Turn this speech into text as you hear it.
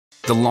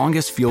The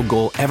longest field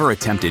goal ever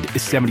attempted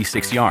is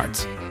 76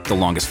 yards. The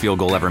longest field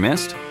goal ever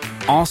missed?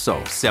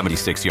 Also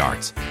 76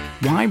 yards.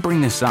 Why bring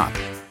this up?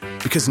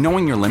 Because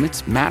knowing your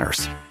limits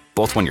matters,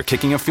 both when you're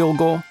kicking a field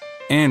goal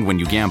and when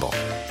you gamble.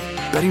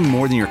 Betting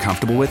more than you're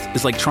comfortable with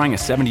is like trying a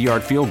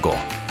 70-yard field goal.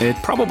 It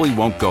probably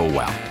won't go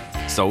well.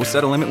 So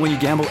set a limit when you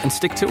gamble and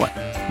stick to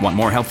it. Want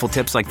more helpful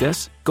tips like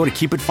this? Go to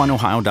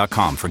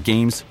keepitfunohio.com for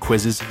games,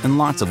 quizzes, and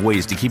lots of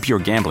ways to keep your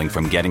gambling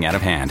from getting out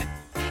of hand.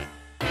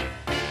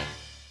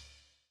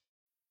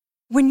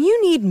 When you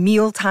need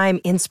mealtime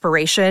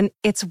inspiration,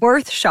 it's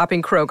worth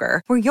shopping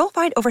Kroger, where you'll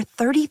find over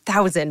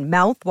 30,000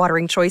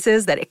 mouth-watering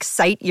choices that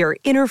excite your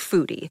inner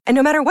foodie. And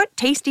no matter what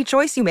tasty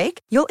choice you make,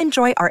 you'll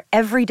enjoy our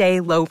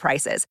everyday low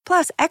prices,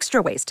 plus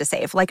extra ways to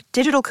save, like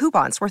digital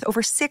coupons worth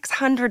over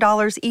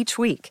 $600 each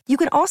week. You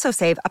can also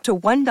save up to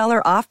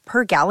 $1 off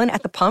per gallon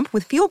at the pump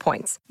with fuel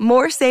points.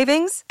 More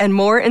savings and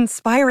more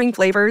inspiring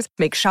flavors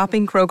make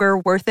shopping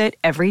Kroger worth it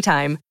every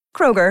time.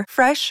 Kroger,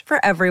 fresh for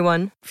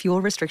everyone.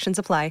 Fuel restrictions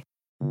apply.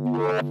 A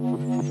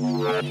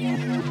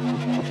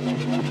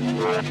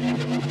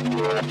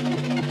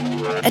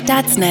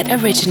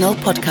Dadsnet original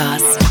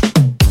podcast.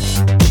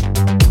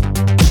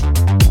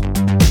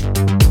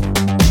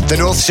 The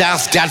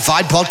North-South Dad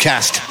Vibe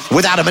podcast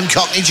with Adam and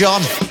Cockney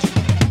John.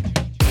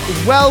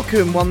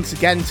 Welcome once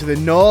again to the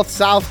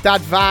North-South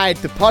Dad Vibe,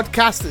 the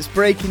podcast that's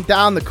breaking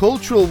down the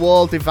cultural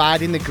wall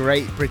dividing the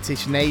great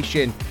British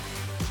nation.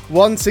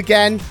 Once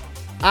again,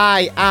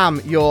 I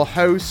am your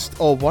host,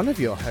 or one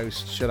of your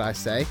hosts, should I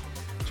say.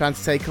 Trying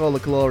to take all the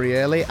glory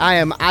early. I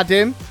am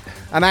Adam,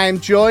 and I am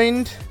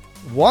joined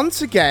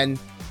once again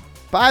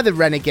by the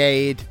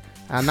Renegade,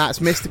 and that's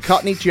Mr.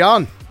 Cockney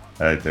John.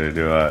 How do you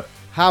do?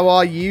 How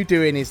are you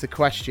doing is the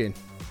question.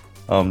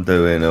 I'm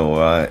doing all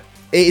right.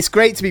 It's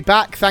great to be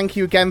back. Thank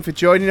you again for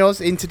joining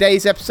us. In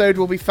today's episode,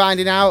 we'll be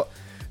finding out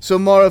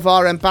some more of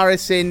our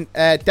embarrassing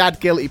dad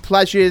guilty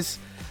pleasures.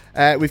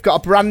 We've got a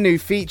brand new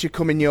feature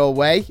coming your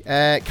way.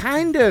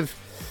 Kind of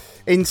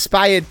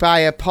inspired by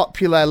a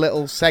popular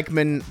little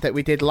segment that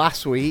we did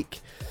last week,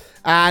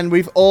 and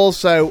we've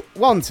also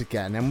once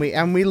again, and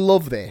we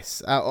love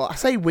this. I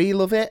say we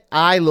love it.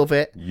 I love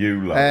it.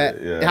 You love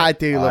it. Yeah. I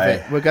do love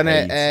it. We're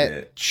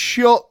gonna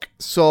chuck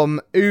some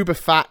Uber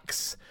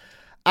facts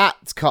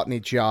at Cockney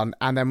John,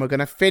 and then we're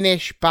gonna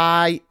finish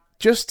by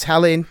just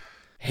telling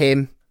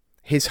him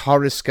his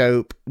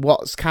horoscope,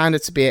 what's kind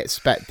of to be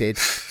expected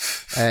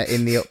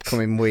in the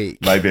upcoming week.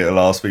 Maybe it'll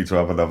ask me to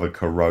have another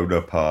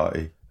Corona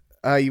party.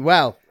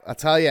 Well, I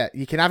tell you,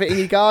 you can have it in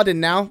your garden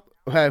now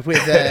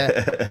with,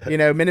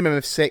 minimum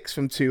of 6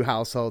 from 2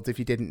 households if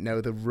you didn't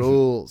know the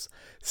rules.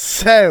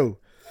 So,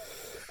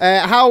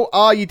 how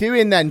are you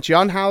doing then,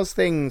 John? How's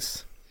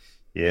things?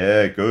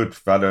 Yeah, good.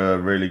 I've had a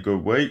really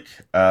good week.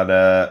 And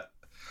I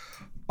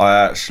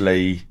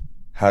actually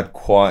had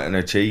quite an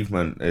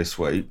achievement this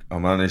week. I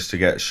managed to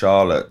get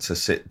Charlotte to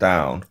sit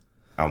down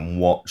and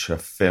watch a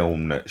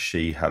film that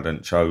she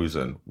hadn't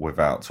chosen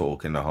without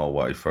talking the whole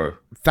way through.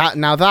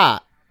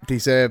 That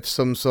deserves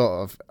some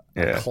sort of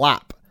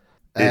clap.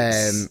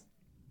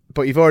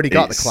 But you've already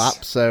got the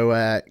clap, so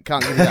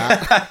can't give you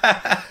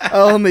that.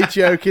 Only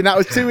joking. That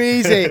was too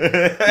easy.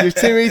 It was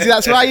too easy.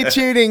 That's why you're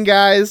tuning,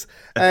 guys.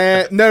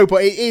 No,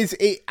 but it is.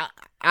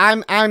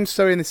 I'm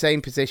so in the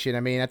same position. I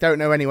mean, I don't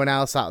know anyone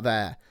else out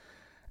there,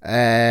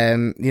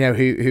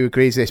 who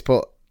agrees with this.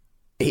 But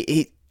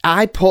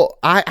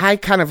I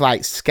kind of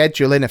like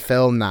schedule in a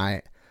film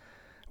night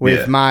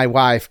with my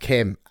wife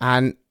Kim,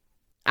 and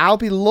I'll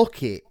be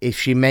lucky if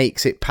she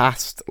makes it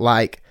past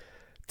like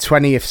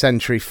 20th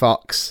Century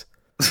Fox.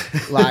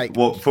 Like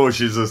what, before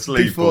she's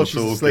asleep? Before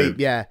she's asleep,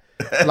 yeah.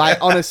 Like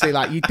honestly,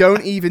 like you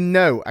don't even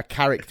know a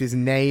character's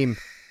name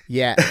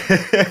yet,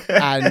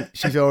 and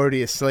she's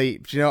already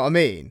asleep. Do you know what I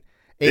mean?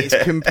 It's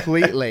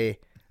completely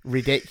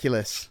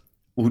ridiculous.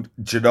 Well,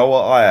 do you know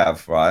what I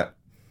have, right?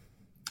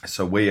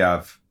 So we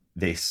have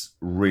this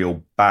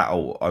real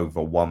battle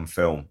over one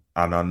film,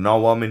 and I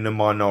know I'm in the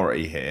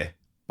minority here,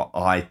 but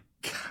I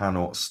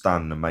cannot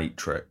stand The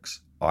Matrix.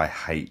 I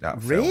hate that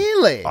film.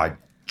 Really? I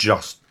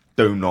just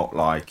do not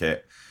like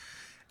it.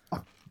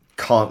 I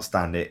can't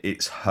stand it.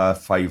 It's her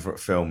favourite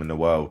film in the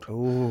world.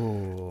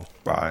 Ooh.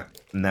 Right.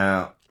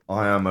 Now,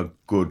 I am a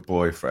good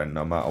boyfriend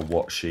no matter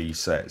what she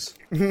says.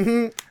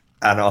 And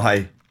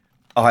I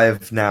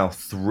have now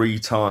 3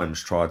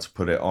 times tried to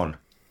put it on,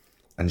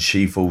 and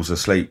she falls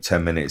asleep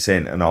 10 minutes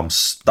in, and I'm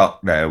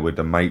stuck there with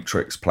The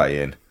Matrix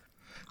playing.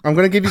 I'm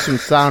going to give you some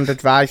sound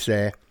advice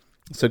here.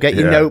 So get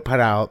your notepad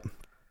out,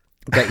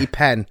 get your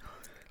pen,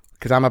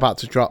 because I'm about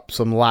to drop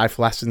some life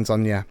lessons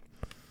on you.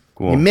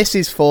 Your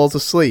missus falls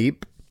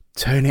asleep,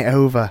 turn it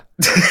over.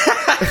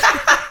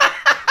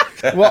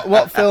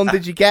 What film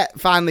did you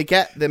finally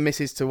get the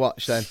missus to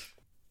watch then?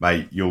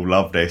 Mate, you'll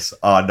love this.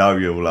 I know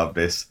you'll love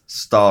this.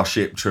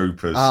 Starship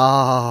Troopers.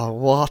 Oh,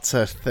 what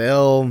a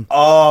film.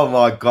 Oh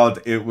my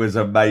God, it was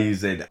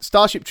amazing.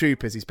 Starship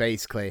Troopers is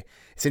basically,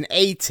 it's an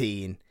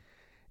 18.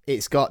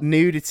 It's got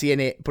nudity in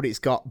it, but it's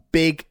got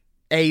big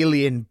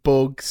alien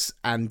bugs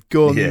and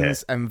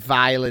guns and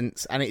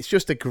violence, and it's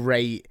just a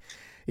great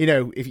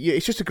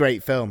it's just a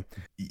great film.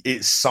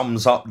 It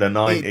sums up the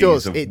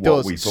 90s. It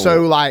does.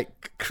 So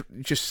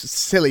just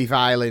silly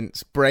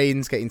violence,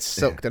 brains getting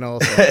sucked and all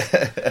sorts.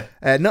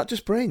 Not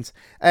just brains.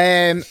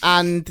 And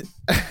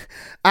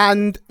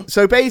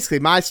so basically,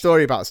 my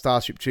story about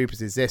Starship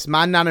Troopers is this: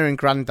 my nana and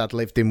granddad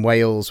lived in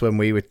Wales when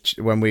we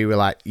were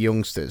like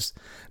youngsters,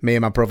 me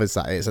and my brothers,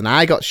 that is, and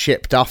I got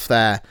shipped off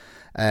there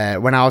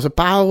when I was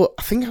about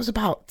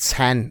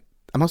 10.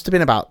 I must have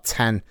been about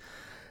 10.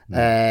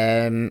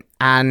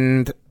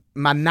 And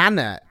my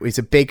nana is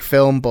a big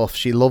film buff.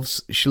 She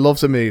loves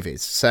her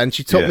movies. And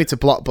she took me to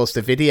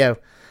Blockbuster Video,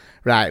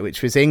 right,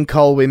 which was in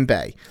Colwyn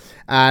Bay.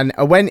 And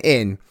I went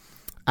in,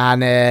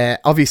 and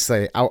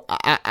obviously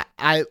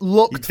I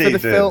looked for the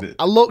film.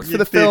 I looked for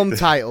the film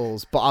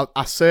titles, but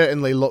I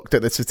certainly looked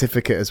at the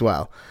certificate as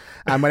well.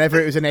 And whenever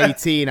it was an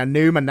 18, I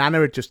knew my nana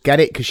would just get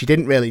it because she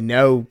didn't really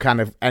know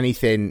kind of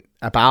anything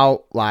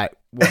about like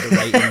what the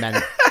rating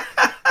meant.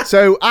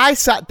 So I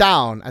sat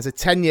down as a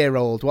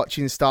 10-year-old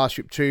watching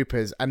Starship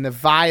Troopers, and the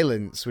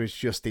violence was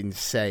just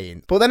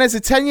insane. But then as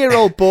a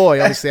 10-year-old boy,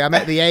 obviously, I'm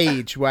at the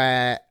age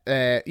where,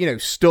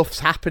 stuff's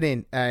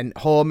happening and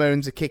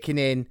hormones are kicking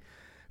in,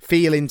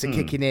 feelings are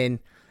kicking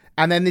in.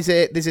 And then there's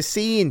a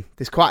scene,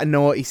 there's quite a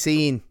naughty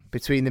scene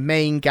between the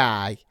main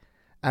guy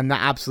and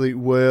that absolute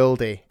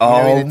worldie.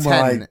 In the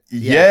tent.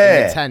 In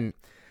the tent.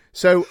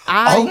 So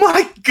Oh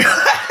my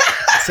God.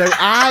 So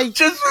I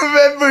just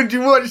remembered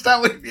you watched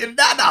that with your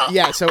nana.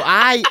 Yeah, so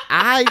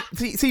I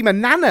see my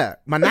nana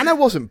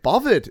wasn't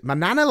bothered. My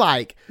nana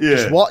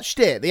just watched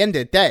it. At the end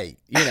of the day,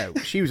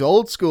 she was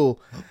old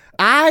school.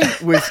 I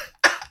was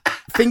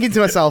thinking to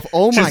myself,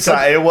 oh my God. Just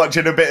sat here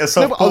watching a bit of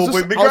softball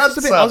with my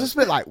grandson. I was just a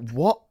bit like,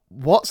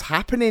 what's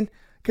happening?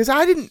 Because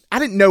I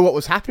didn't know what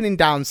was happening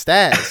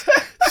downstairs.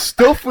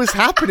 Stuff was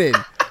happening.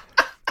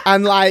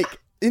 And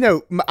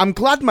I'm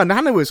glad my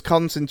nana was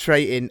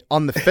concentrating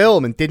on the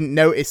film and didn't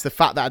notice the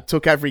fact that I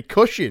took every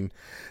cushion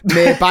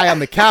nearby on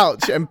the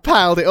couch and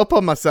piled it up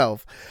on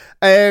myself.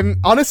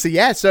 Honestly,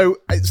 yeah. So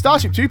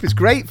Starship Troopers,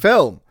 great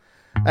film.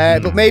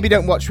 But maybe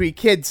don't watch with your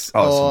kids.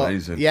 Oh,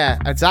 it's amazing. Yeah,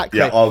 exactly.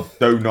 Yeah,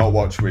 do not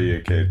watch with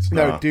your kids.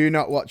 No, do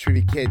not watch with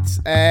your kids.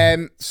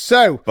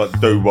 But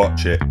do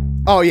watch it.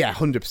 Oh, yeah,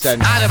 100%.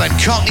 Adam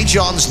and Cockney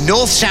John's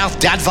North-South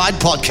Dad Vibe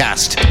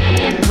podcast.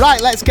 Right,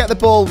 let's get the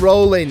ball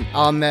rolling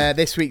on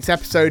this week's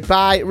episode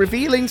by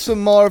revealing some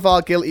more of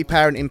our guilty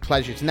parenting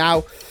pleasures.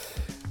 Now,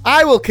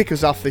 I will kick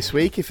us off this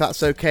week, if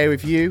that's okay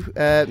with you,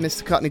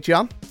 Mr. Cockney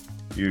John.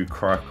 You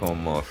crack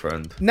on, my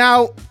friend.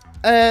 Now,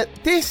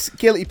 this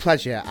guilty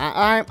pleasure,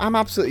 I'm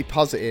absolutely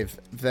positive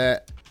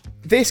that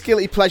this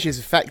guilty pleasure is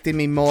affecting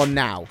me more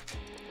now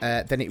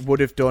than it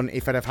would have done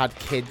if I'd have had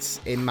kids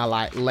in my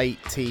late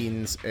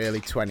teens, early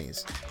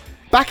 20s.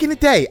 Back in the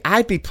day,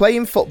 I'd be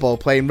playing football,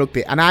 playing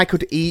rugby, and I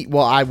could eat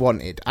what I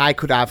wanted. I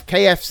could have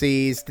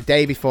KFCs the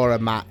day before a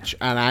match,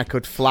 and I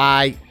could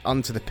fly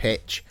onto the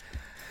pitch.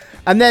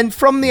 And then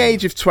from the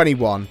age of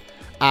 21,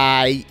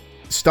 I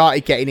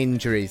started getting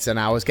injuries, and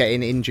I was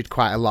getting injured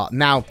quite a lot.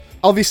 Now,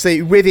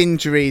 obviously, with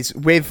injuries,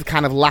 with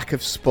kind of lack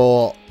of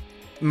sport,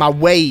 my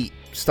weight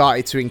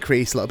started to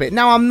increase a little bit.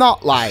 Now, I'm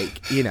not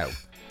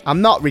I'm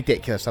not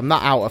ridiculous. I'm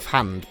not out of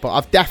hand, but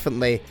I've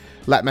definitely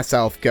let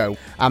myself go.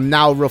 I'm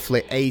now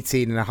roughly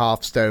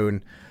 18.5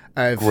 stone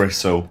of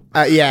gristle.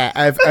 Of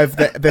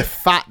the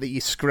fat that you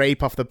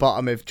scrape off the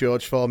bottom of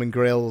George Foreman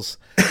grills.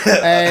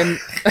 But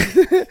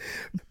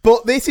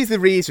this is the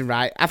reason,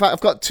 right?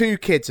 I've got two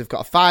kids. I've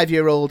got a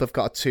 5-year-old. I've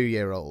got a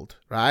 2-year-old,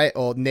 right?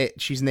 Or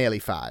she's nearly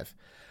 5.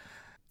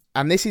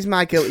 And this is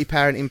my guilty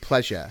parenting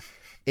pleasure,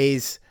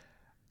 is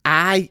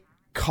I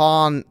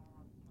can't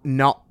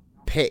not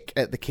pick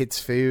at the kids'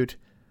 food.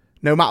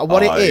 No matter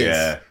what it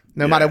is.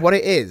 No matter what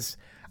it is,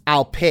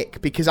 I'll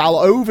pick, because I'll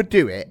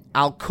overdo it.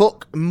 I'll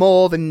cook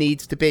more than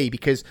needs to be,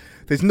 because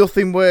there's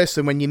nothing worse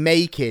than when you're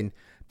making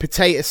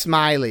potato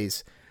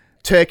smileys,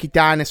 turkey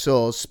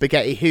dinosaurs,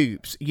 spaghetti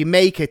hoops. You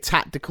make a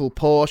tactical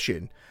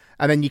portion,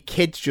 and then your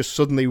kids just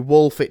suddenly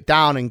wolf it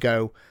down and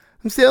go,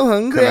 I'm still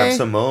hungry. Can I have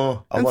some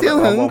more? I'm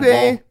still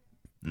hungry.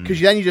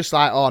 Because then you're just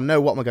like, oh no,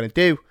 what am I going to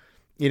do?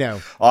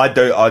 I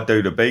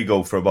do the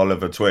beagle from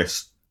Oliver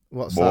Twist.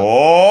 What's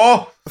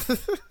that?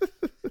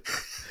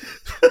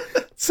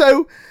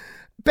 So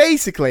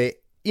basically,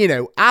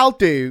 I'll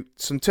do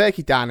some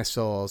turkey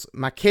dinosaurs.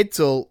 My kids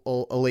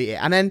will eat it.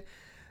 And then,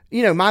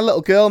 my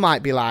little girl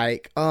might be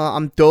like, oh,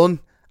 I'm done.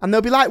 And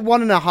there'll be like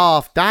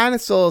 1.5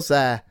 dinosaurs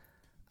there.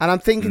 And I'm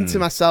thinking to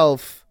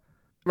myself,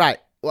 right,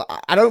 well,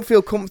 I don't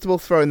feel comfortable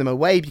throwing them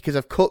away because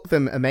I've cooked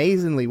them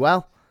amazingly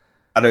well.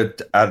 And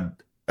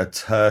a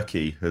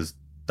turkey has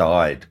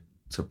died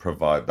to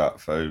provide that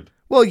food.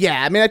 Well,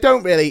 yeah, I mean, I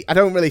don't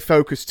really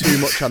focus too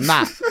much on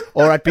that,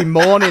 or I'd be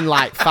mourning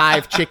like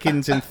 5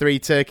 chickens and 3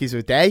 turkeys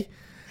a day.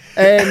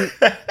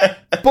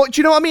 But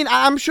do you know what I mean?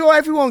 I'm sure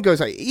everyone goes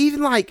like,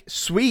 even like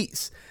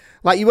sweets.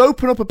 Like you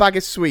open up a bag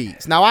of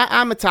sweets. Now,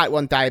 I'm a type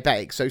 1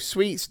 diabetic, so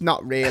sweets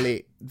not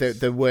really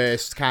the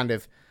worst kind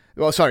of.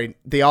 Well, sorry,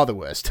 they are the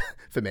worst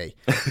for me,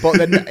 but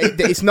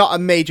it's not a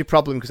major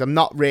problem because I'm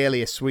not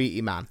really a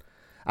sweetie man.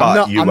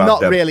 But I'm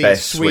not really a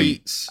best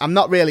sweet. sweets. I'm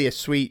not really a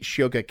sweet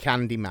sugar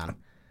candy man.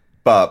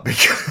 But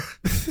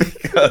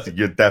because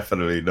you're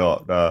definitely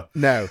not, no.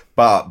 No.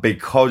 But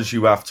because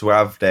you have to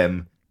have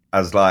them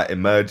as like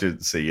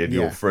emergency in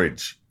your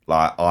fridge,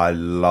 like I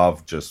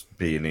love just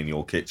being in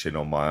your kitchen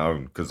on my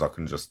own because I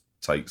can just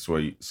take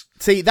sweets.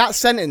 See, that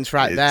sentence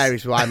there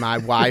is why my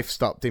wife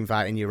stopped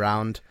inviting you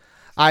round.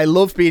 I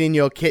love being in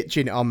your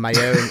kitchen on my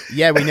own.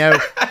 Yeah, we know.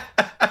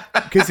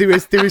 Because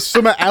there was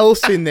something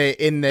else in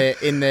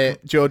the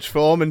George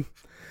Foreman.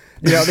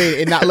 You know what I mean?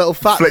 In that little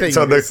fat flicked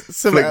thing. on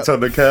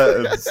the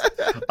curtains.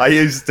 I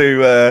used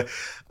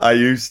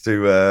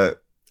to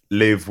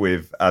live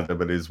with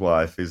Adam and his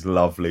wife, his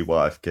lovely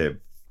wife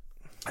Kim,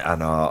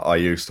 and I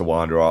used to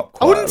wind her up.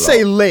 I wouldn't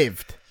say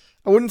lived.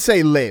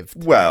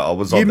 Well, I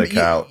was on the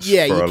couch.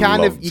 Yeah, for you a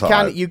kind long of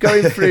time. you're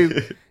going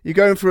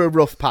through a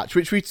rough patch,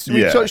 which we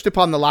touched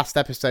upon the last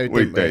episode.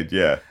 We Didn't we? did,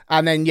 yeah.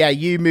 And then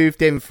you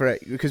moved in for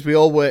it because we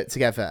all worked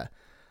together.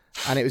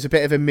 And it was a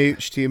bit of a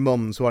mooch to your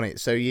mum's, wasn't it?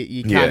 So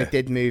you kind of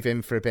did move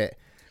in for a bit,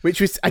 which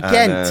was,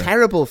 again,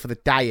 terrible for the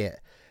diet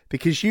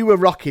because you were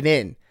rocking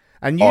in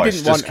and you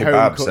didn't want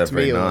home-cooked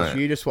meals. Night.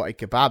 You just wanted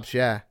kebabs,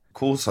 yeah. Of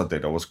course I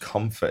did. I was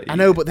comfy. I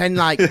know, but then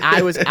like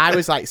I was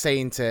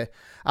saying to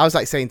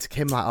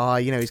Kim, like, oh,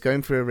 you know, he's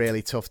going through a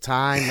really tough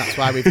time. That's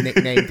why we've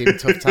nicknamed him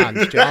Tough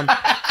Times John.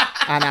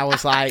 And I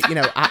was like, you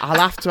know, I'll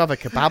have to have a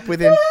kebab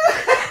with him.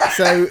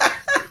 So,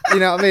 you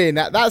know what I mean?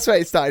 That's where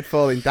it started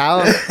falling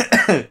down.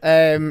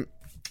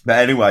 But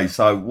anyway,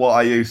 so what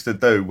I used to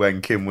do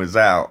when Kim was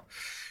out,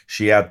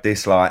 she had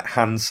this like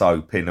hand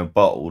soap in a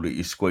bottle that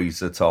you squeeze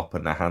the top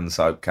and the hand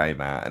soap came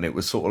out and it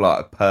was sort of like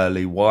a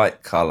pearly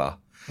white colour.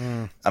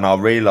 And I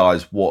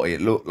realised what it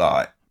looked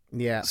like.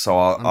 Yeah. So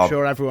I'm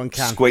sure everyone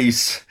can.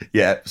 Squeeze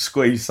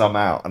some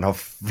out and I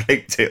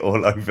flicked it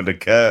all over the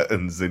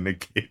curtains in the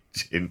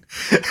kitchen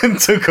and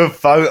took a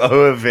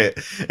photo of it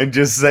and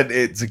just sent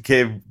it to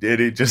Kim and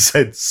it just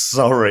said,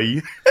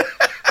 sorry.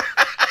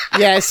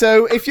 Yeah,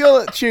 so if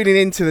you're tuning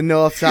into the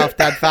North-South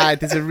Dad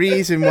Vibe, there's a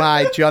reason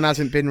why John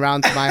hasn't been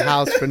round to my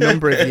house for a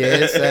number of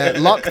years.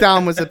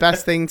 Lockdown was the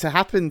best thing to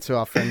happen to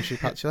our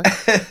friendship, actually.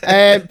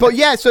 But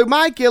yeah, so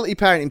my guilty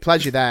parenting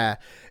pleasure there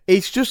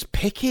is just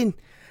picking.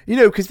 You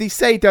know, because they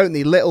say, don't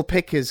they, little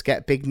pickers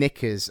get big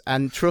knickers.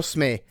 And trust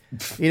me,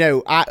 you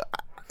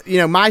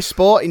know, my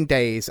sporting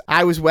days,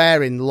 I was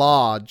wearing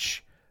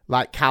large,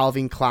 like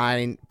Calvin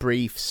Klein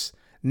briefs.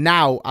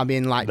 Now I'm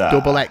in like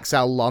double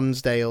XL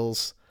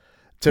Lonsdales.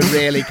 To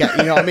really get,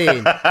 you know what I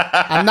mean?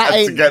 And that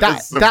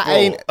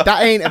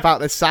ain't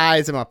about the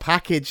size of my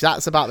package.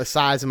 That's about the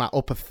size of my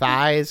upper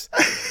thighs.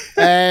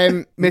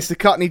 Mr.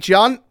 Cockney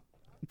John,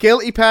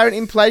 guilty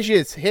parenting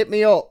pleasures. Hit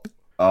me up.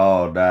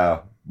 Oh,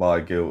 now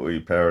my guilty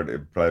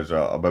parenting pleasure.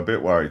 I'm a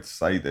bit worried to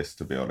say this,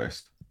 to be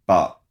honest.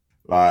 But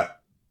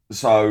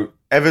so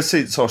ever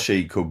since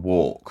Oshie could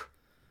walk,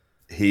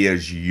 he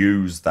has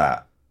used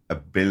that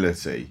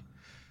ability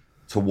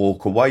to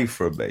walk away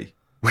from me.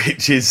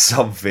 Which is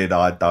something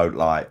I don't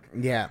like.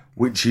 Yeah.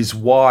 Which is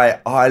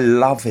why I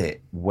love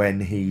it when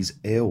he's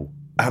ill.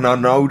 And I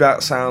know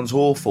that sounds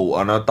awful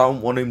and I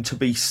don't want him to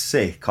be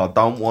sick. I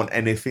don't want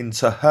anything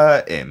to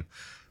hurt him.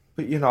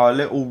 But, you know, a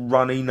little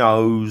runny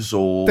nose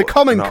or the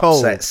common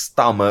cold. Upset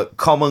stomach.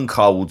 Common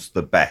cold's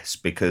the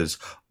best because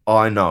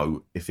I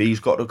know if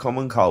he's got the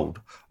common cold,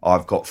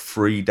 I've got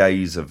 3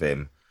 days of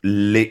him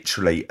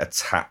literally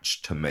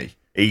attached to me.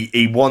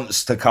 He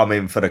wants to come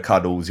in for the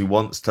cuddles. He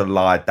wants to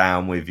lie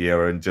down with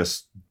you and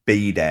just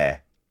be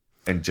there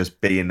and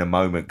just be in the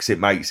moment because it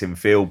makes him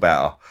feel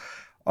better.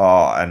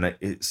 Oh, and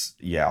it's,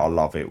 I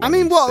love it. I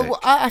mean,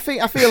 I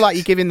feel like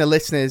you're giving the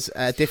listeners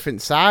a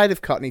different side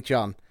of Cockney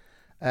John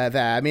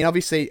there. I mean,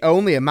 obviously,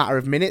 only a matter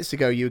of minutes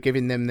ago, you were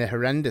giving them the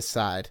horrendous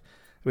side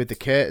with the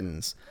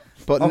curtains.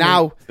 But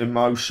now...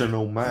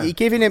 emotional man. You're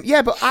giving him...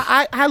 Yeah, but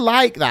I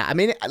like that. I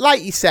mean,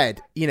 like you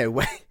said, you know,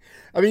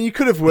 I mean, you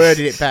could have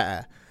worded it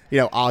better. You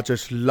know, I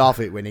just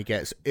love it when he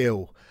gets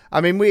ill. I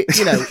mean,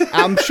 you know,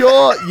 I'm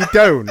sure you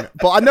don't,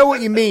 but I know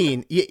what you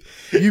mean.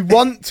 You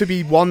want to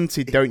be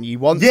wanted, don't you? You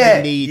want to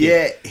be needed.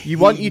 Yeah, you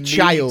want your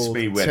child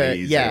to,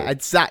 ill.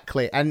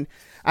 Exactly. And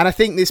I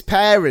think there's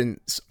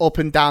parents up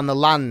and down the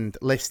land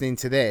listening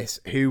to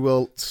this who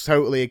will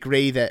totally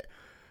agree that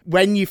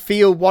when you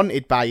feel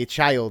wanted by your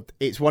child,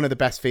 it's one of the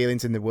best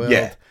feelings in the world.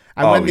 Yeah.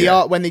 And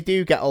when they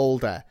do get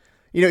older.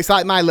 You know, it's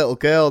like my little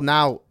girl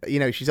now. You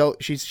know,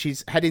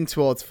 she's heading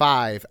towards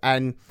 5,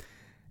 and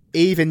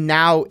even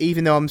now,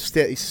 even though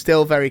it's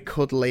still very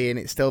cuddly and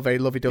it's still very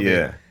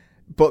lovey-dovey,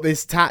 but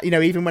there's you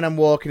know, even when I'm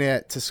walking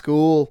her to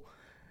school,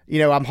 you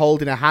know, I'm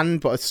holding her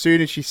hand, but as soon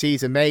as she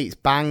sees her mates,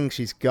 bang,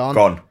 she's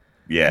gone.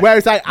 Yeah.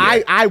 Whereas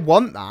I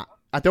want that.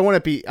 I don't want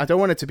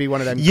it to be one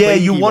of them. Yeah,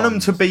 you want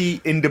them to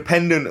be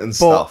independent and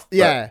stuff. But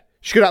yeah,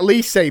 she could at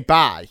least say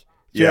bye.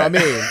 Do you know what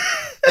I mean?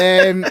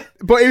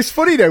 But it was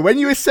funny though when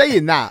you were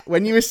saying that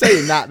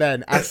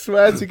then I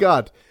swear to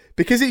God,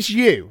 because it's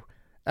you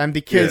and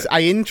because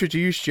I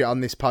introduced you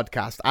on this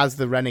podcast as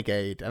the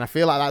Renegade, and I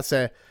feel like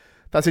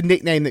that's a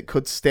nickname that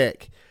could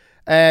stick.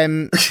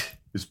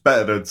 It's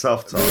better than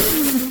Tough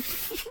Time.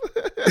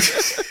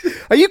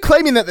 Are you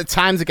claiming that the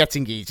times are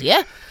getting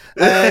easier?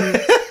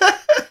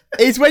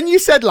 Is when you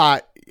said,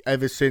 like,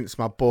 ever since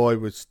my boy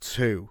was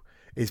 2,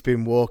 he's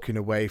been walking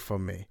away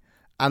from me.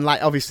 And,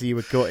 like, obviously you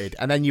were gutted.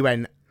 And then you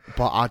went,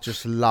 but I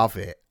just love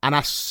it. And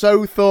I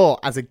so thought,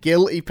 as a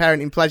guilty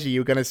parenting pleasure,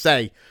 you were going to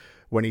say,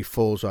 when he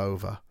falls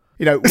over.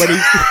 You know, when he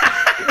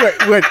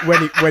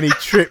when he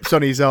trips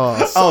on his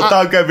arse. Oh,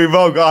 don't get me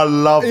wrong. I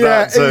love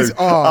that too.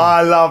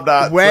 I love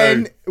that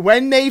too.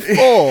 When they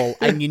fall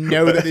and you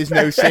know that there's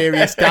no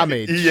serious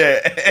damage,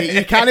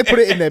 you kind of put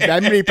it in the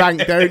memory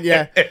bank, don't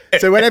you?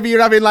 So whenever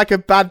you're having like a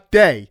bad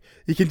day,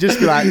 you can just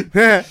be like,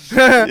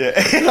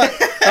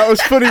 that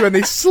was funny when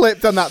they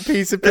slipped on that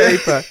piece of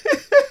paper.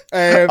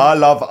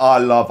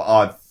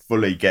 I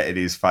fully get in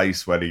his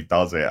face when he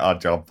does it. I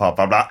jump up.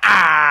 I'm like,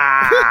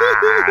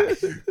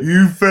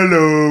 you fell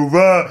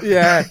over.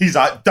 Yeah. He's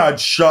like, Dad,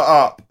 shut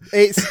up.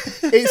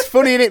 It's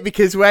funny, isn't it?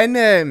 Because when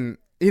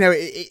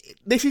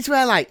this is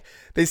where, like,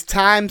 there's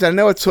times, I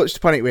know I touched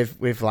upon it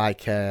with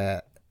like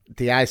the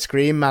ice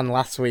cream man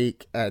last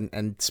week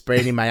and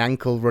spraining my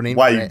ankle running.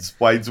 Wayne's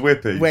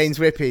Whippies. Wayne's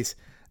Whippies.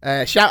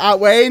 Shout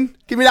out Wayne.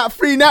 Give me that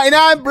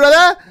 $3.99,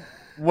 brother.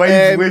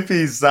 Wayne's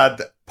Whippies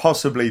had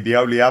possibly the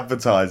only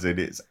advertising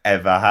it's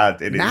ever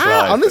had in its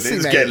life. Honestly,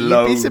 mate,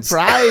 you'd be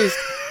surprised.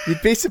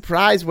 You'd be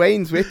surprised.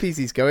 Wayne's Whippies,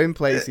 he's going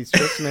places,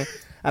 trust me.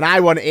 And I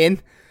want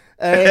in.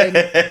 And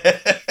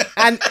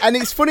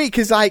it's funny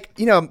because, like,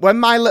 you know, when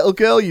my little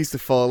girl used to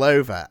fall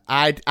over,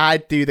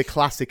 I'd do the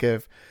classic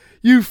of,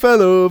 you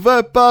fell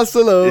over,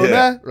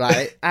 Barcelona,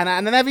 right? And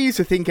I never used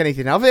to think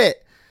anything of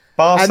it.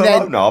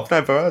 Barcelona? Then, I've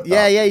never heard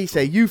that. Yeah, you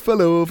say, you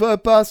fell over,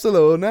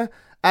 Barcelona.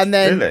 And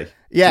then... Really?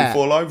 Yeah. Do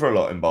you fall over a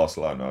lot in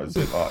Barcelona? Is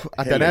it like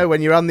I don't know,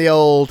 when you're on the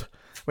old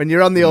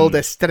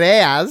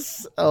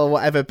Estrellas or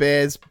whatever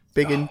beer's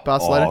big in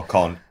Barcelona.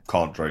 Oh,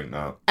 can't drink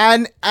that.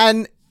 And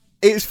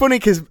it was funny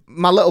because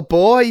my little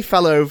boy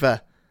fell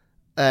over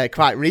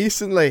quite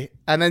recently,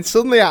 and then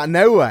suddenly out of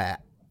nowhere,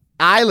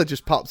 Isla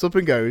just pops up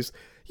and goes,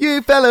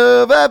 "You fell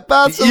over,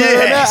 Barcelona,"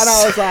 and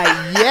I was like,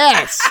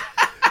 "Yes,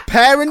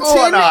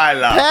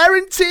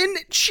 parenting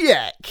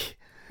check."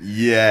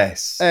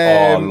 Yes,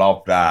 I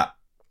love that.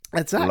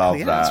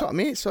 Exactly, that's what I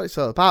mean. It's what it's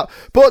all about.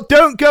 But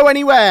don't go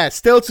anywhere.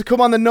 Still to come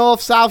on the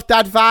North-South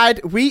Dad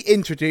Vibe, we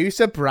introduce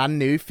a brand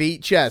new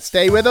feature.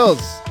 Stay with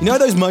us. You know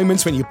those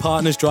moments when your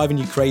partner's driving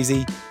you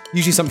crazy?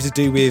 Usually something to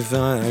do with,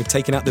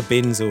 taking out the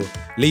bins or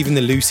leaving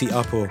the Lucy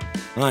up, or,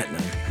 I don't know,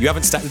 you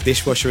haven't stacked the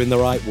dishwasher in the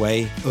right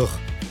way. Ugh.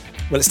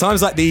 Well, it's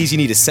times like these you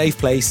need a safe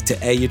place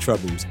to air your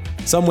troubles.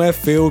 Somewhere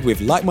filled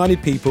with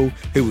like-minded people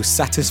who will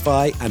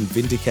satisfy and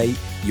vindicate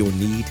your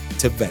need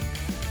to vent.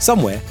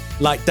 Somewhere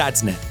like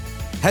Dadsnet.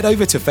 Head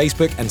over to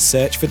Facebook and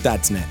search for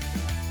Dadsnet.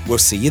 We'll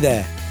see you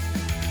there.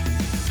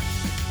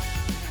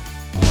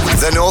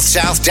 The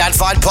North-South Dad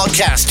Vibe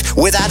Podcast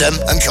with Adam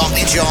and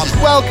Cockney John.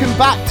 Welcome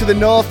back to the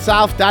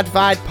North-South Dad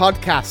Vibe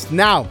Podcast.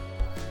 Now,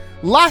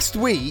 last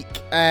week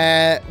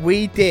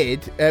we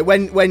did,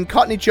 when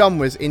Cockney John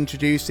was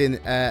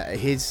introducing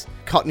his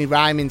Cockney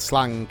rhyming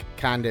slang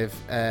kind of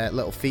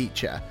little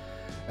feature,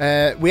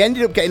 we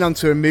ended up getting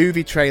onto a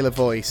movie trailer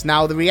voice.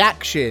 Now, the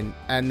reaction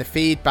and the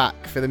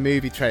feedback for the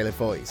movie trailer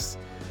voice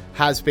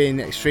has been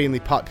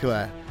extremely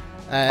popular.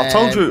 I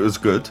told you it was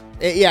good.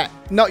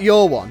 Not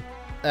your one.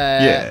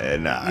 Yeah,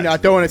 nah. You know, I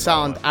don't want to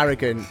sound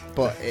arrogant,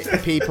 but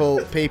people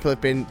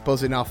have been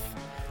buzzing off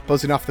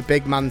the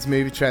big man's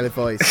movie trailer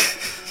voice.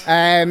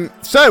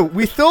 So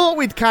we thought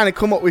we'd kind of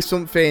come up with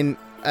something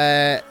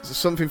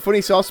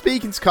funny. So I was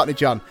speaking to Cockney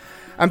John,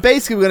 and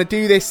basically we're going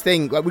to do this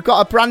thing. Like, we've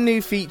got a brand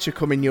new feature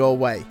coming your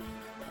way.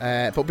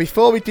 But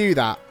before we do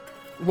that,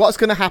 what's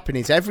going to happen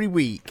is every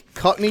week,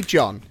 Cockney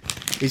John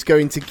is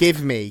going to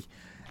give me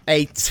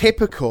a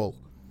typical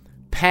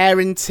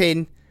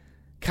parenting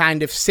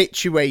kind of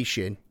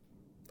situation,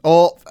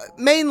 or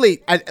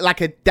mainly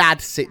like a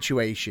dad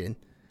situation,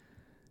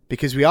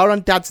 because we are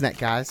on Dadsnet,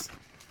 guys.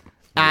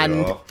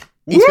 And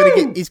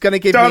he's going to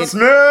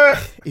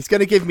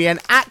give me an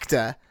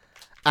actor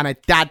and a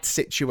dad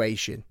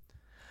situation,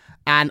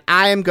 and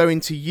I am going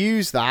to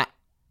use that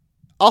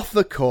off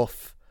the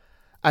cuff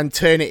and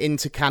turn it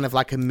into kind of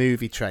like a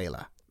movie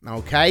trailer.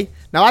 Okay?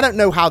 Now, I don't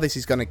know how this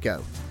is going to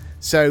go,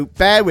 so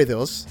bear with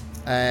us,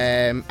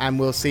 and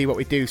we'll see what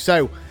we do.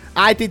 So,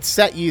 I did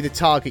set you the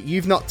target.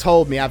 You've not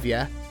told me, have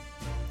you?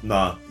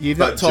 No. You've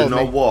not told me.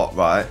 Do you know what,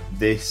 right?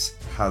 This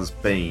has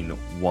been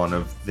one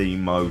of the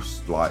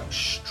most, like,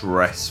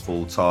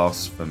 stressful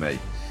tasks for me,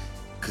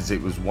 because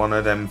it was one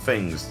of them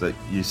things that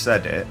you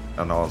said it,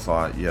 and I was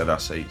like, yeah,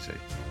 that's easy.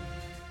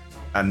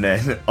 And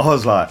then I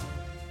was like,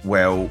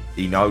 well,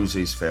 he knows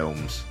his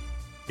films.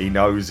 He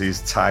knows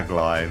his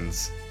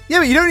taglines. Yeah,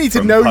 but you don't need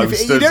to know.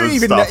 You don't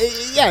even know.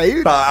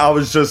 Yeah. But I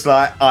was just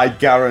like, I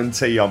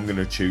guarantee I'm going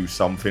to choose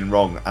something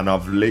wrong. And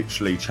I've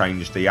literally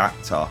changed the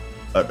actor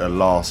at the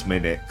last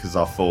minute because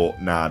I thought,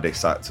 nah,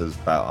 this actor's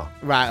better.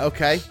 Right,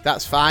 okay.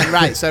 That's fine.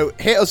 Right, so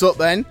hit us up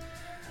then.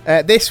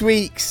 This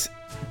week's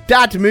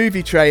dad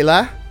movie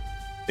trailer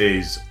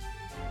is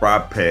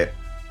Brad Pitt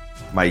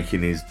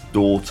making his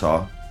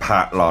daughter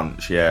pack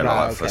lunch,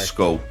 for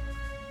school.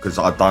 because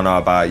I don't know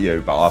about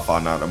you, but I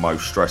find that the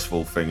most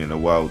stressful thing in the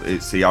world.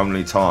 It's the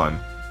only time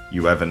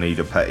you ever need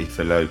a petit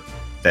filou.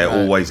 They're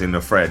always in the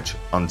fridge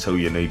until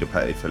you need a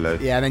petit filou.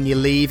 Yeah, and then you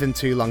leave them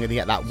too long and you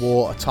get that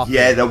water top.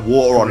 Yeah, the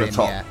water on the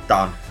top.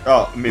 Done.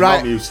 Oh, my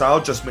mum used to say,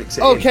 I'll just mix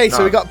it in. Okay,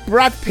 so we got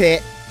Brad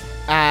Pitt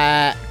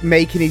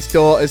making his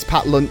daughters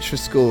pack lunch for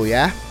school,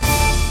 yeah?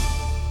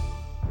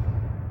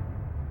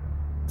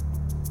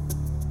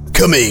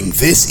 Coming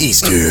this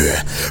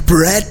Easter,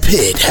 Brad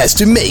Pitt has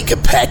to make a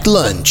packed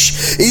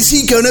lunch. Is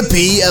he gonna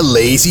be a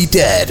lazy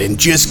dad and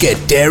just get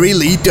Dairy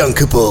Lee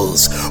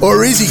Dunkables?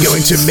 Or is he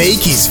going to make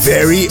his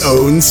very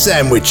own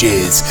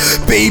sandwiches?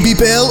 Baby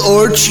Bell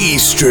or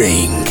Cheese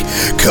String?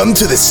 Come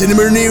to the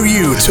cinema near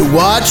you to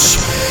watch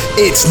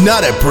It's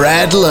Not a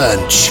Brad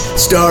Lunch,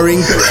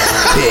 starring Brad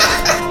Pitt.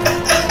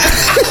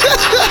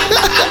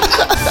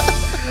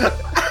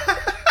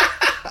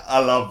 I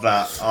love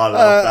that.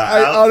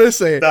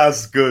 Honestly,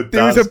 that's good.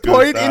 There was a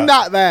point in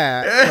that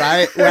there,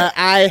 right, where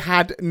I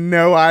had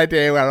no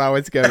idea where I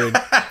was going.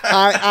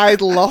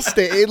 I'd lost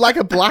it. It like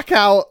a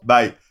blackout.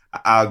 Mate,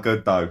 how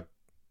good though?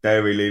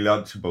 Dairy Lee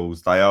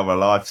Lunchables, they are a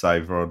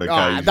lifesaver on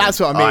occasion. That's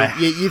what I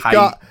mean. You've hate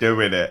got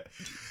doing it.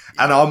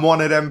 And I'm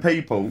one of them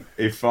people,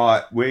 if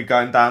we're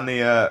going down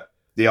the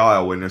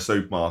aisle in the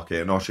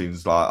supermarket and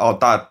Oshin's like, oh,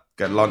 Dad,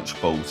 get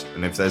Lunchables,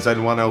 and if there's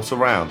anyone else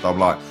around, I'm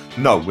like,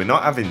 no, we're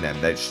not having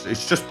them.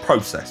 It's just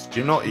processed.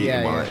 You're not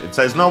eating one. If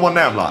there's no one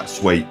there, I'm like,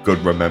 sweet, good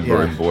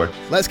remembering, boy.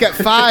 Let's get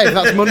 5.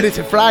 That's Monday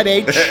to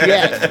Friday.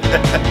 Shit.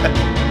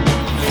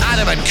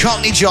 Adam and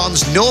Cockney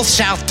John's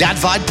North-South Dad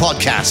Vibe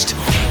podcast.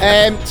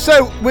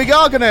 So we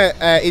are going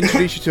to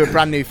introduce you to a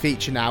brand new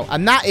feature now,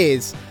 and that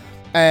is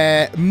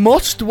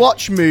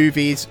must-watch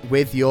movies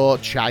with your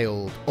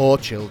child or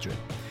children.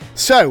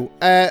 So,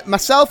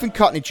 myself and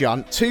Cockney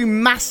John, two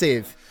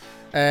massive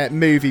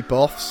movie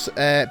buffs.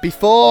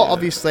 Before,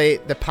 obviously,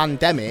 the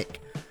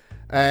pandemic,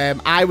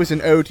 I was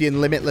an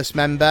Odeon Limitless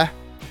member.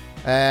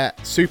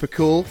 Super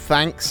cool,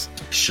 thanks.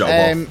 Show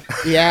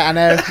off. Yeah, I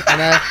know.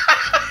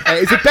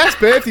 It's the best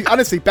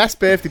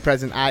birthday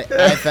present I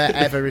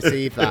ever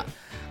received. That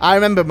I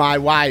remember my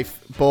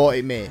wife bought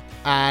it me,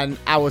 and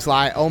I was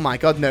like, oh my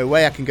god, no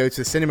way I can go to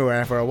the cinema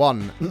wherever I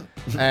want.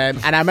 And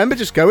I remember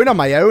just going on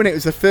my own. It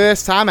was the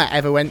first time I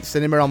ever went to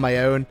cinema on my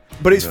own.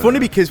 But it's funny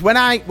because when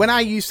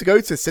I used to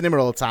go to the cinema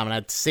all the time and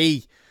I'd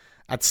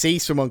see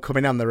someone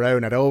coming on their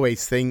own, I'll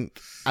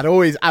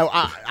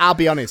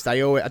be honest, I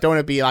don't want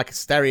to be like a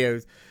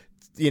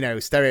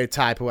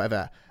stereotype or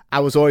whatever. I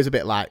was always a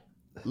bit like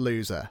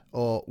loser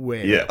or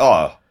weird.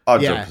 Yeah,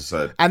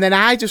 100%. And then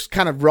I just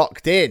kind of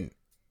rocked in,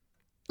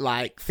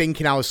 like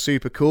thinking I was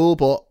super cool,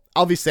 but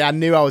obviously I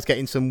knew I was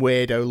getting some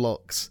weirdo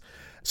looks.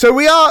 So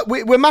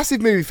we're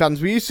massive movie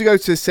fans. We used to go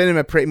to the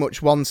cinema pretty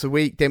much once a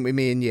week, didn't we,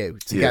 me and you,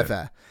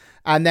 together? Yeah.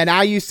 And then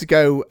I used to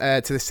go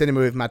to the cinema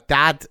with my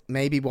dad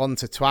maybe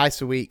once or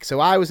twice a week. So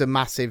I was a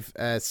massive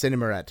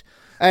cinema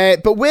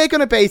head. But we're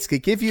going to basically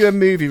give you a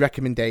movie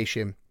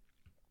recommendation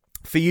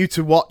for you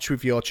to watch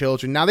with your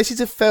children. Now, this is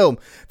a film.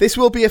 This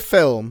will be a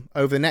film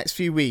over the next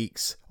few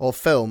weeks, or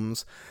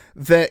films,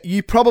 that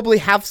you probably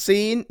have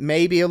seen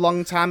maybe a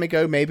long time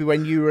ago, maybe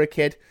when you were a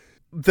kid,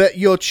 that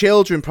your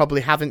children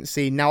probably haven't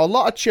seen. Now, a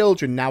lot of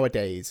children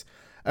nowadays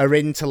are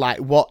into like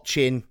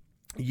watching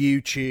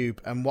YouTube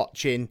and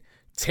watching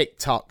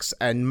TikToks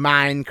and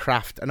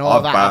Minecraft and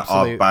all that.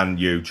 I've banned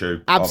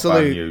YouTube.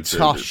 Absolute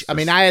tosh. I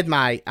mean, I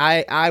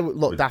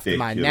looked after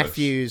my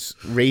nephews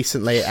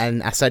recently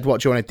and I said,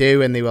 what do you want to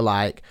do? And they were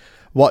like,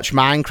 watch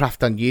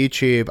Minecraft on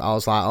YouTube. I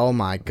was like, oh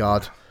my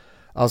God.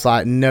 I was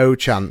like, no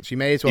chance. You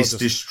may as well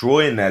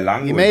destroying their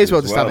language. You may as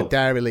well just have a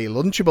Dairy Lee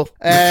Lunchable.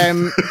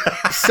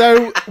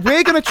 So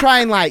we're gonna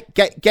try and like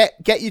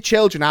get your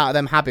children out of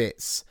them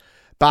habits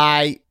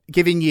by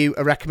giving you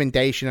a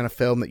recommendation on a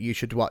film that you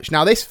should watch.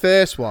 Now, this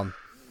first one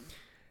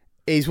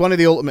is one of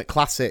the ultimate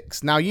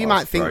classics. Now, you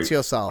might think to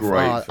yourself,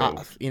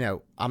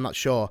 I'm not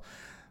sure.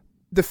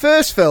 The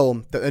first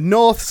film that the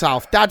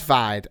North-South Dad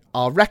Vibe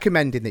are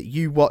recommending that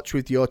you watch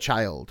with your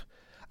child,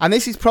 and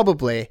this is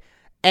probably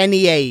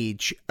any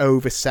age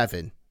over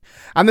 7.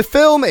 And the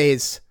film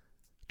is,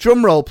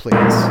 drum roll please,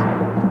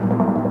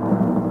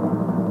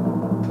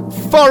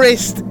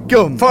 Forrest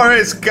Gump.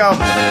 Forrest Gump.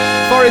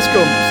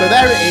 So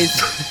there it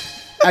is.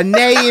 A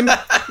name.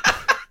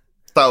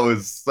 That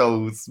was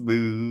so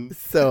smooth.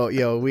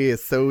 We are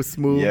so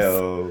smooth.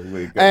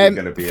 We're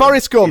gonna be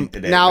Forrest Gump.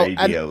 Now,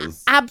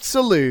 radios.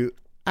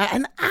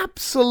 an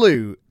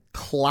absolute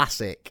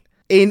classic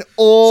in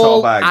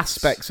all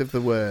aspects of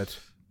the word.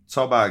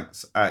 Tom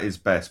Hanks at his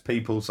best.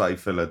 People say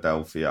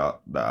Philadelphia.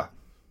 Nah.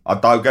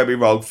 Don't get me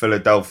wrong,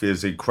 Philadelphia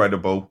is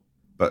incredible,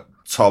 but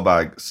Tom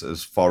Hanks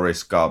as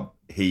Forrest Gump,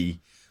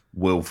 he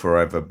will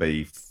forever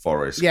be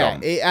Forrest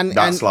Gump.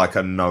 That's like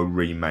a no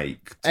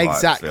remake type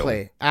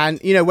exactly. film.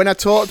 And, when I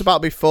talked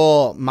about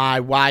before my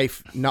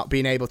wife not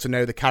being able to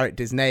know the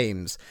characters'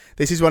 names,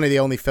 this is one of the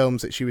only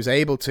films that she was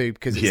able to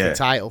because it's the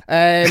title.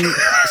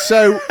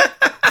 So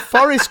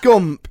Forrest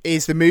Gump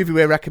is the movie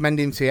we're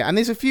recommending to you, and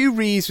there's a few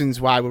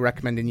reasons why we're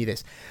recommending you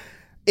this.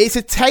 It's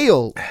a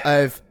tale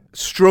of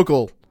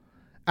struggle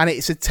And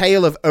it's a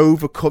tale of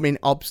overcoming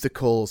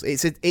obstacles.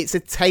 It's a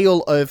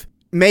tale of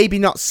maybe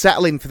not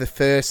settling for the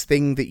first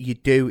thing that you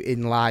do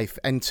in life.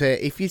 And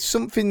if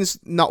something's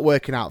not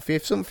working out for you,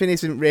 if something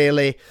isn't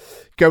really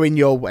going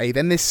your way,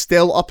 then there's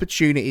still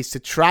opportunities to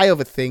try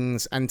other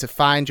things and to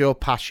find your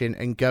passion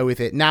and go with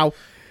it. Now,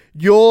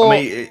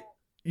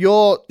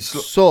 your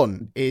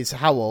son is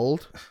how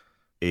old?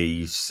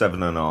 He's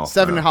 7.5.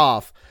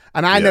 7.5.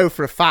 And I know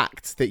for a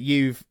fact that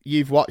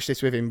you've watched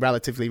this with him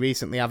relatively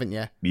recently, haven't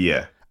you?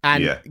 Yeah.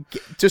 And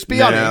just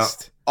be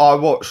honest. I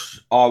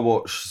watch.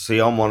 See,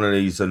 I'm one of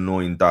these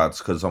annoying dads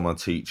because I'm a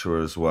teacher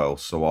as well.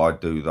 So I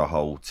do the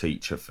whole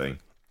teacher thing.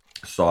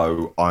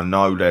 So I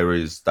know there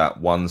is that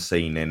one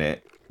scene in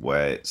it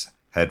where it's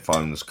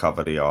headphones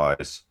cover the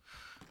eyes,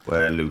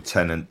 where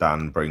Lieutenant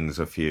Dan brings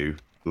a few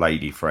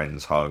lady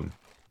friends home.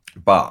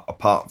 But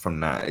apart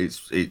from that,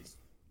 it's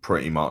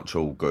pretty much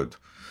all good.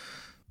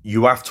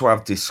 You have to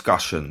have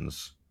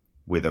discussions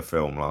with a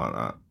film like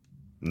that.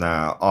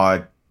 Now,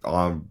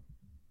 I'm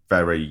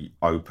very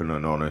open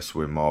and honest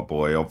with my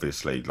boy,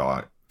 obviously,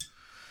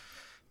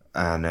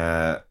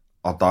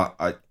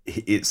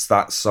 it's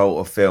that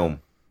sort of film.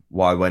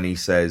 Why, when he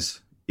said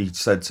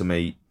to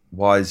me,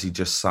 why is he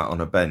just sat on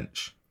a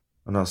bench?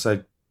 And I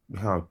said,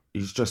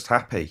 he's just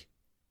happy.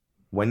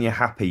 When you're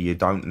happy, you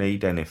don't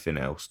need anything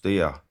else, do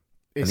you?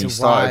 And he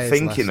started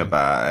thinking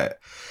about it.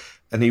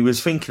 And he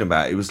was thinking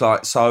about it. He was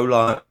like,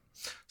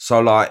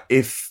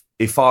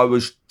 if I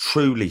was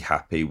truly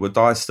happy, would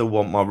I still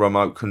want my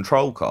remote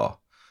control car?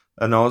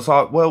 And I was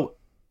like, well,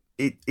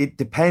 it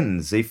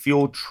depends. If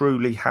you're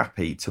truly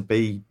happy to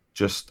be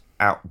just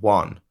at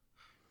one,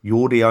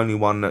 you're the only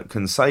one that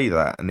can say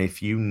that. And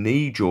if you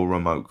need your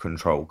remote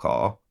control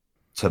car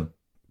to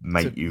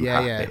make you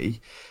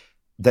happy,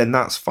 then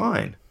that's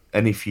fine.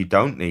 And if you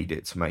don't need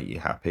it to make you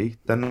happy,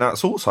 then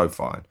that's also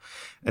fine.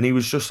 And he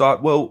was just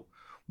like, well,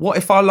 what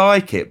if I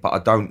like it, but I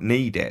don't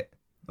need it?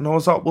 And I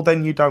was like, well,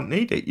 then you don't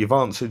need it. You've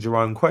answered your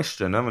own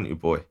question, haven't you,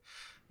 boy?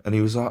 And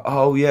he was like,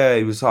 oh, yeah.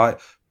 He was like,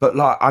 but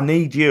I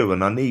need you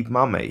and I need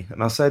mummy.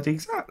 And I said,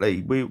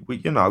 exactly.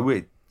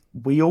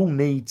 We all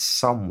need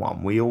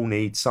someone. We all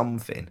need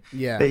something.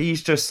 Yeah. But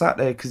he's just sat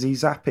there because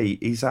he's happy.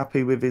 He's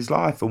happy with his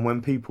life. And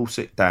when people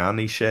sit down,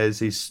 he shares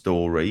his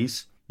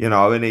stories, and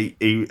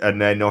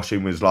and then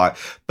Oshin was like,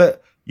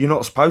 but you're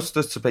not supposed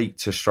to speak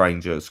to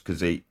strangers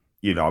because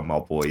my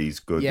boy,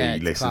 he's good. He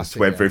listens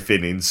to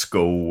everything in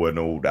school and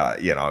all that,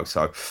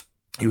 So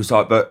he was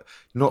like, but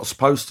you're not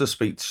supposed to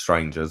speak to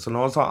strangers. And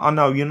I was like, I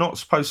know you're not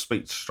supposed to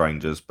speak to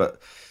strangers, but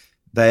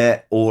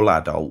they're all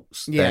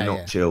adults. They're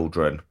not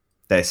children.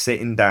 They're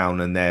sitting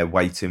down and they're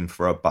waiting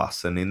for a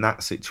bus. And in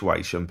that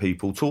situation,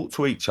 people talk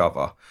to each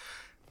other.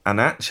 And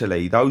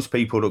actually, those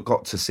people that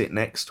got to sit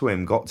next to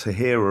him got to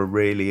hear a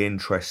really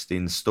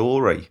interesting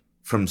story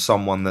from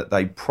someone that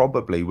they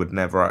probably would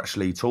never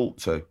actually talk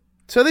to.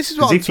 So this is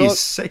what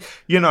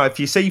if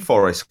you see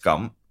Forrest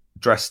Gump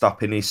dressed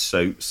up in his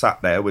suit,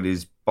 sat there with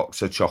his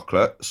box of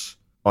chocolates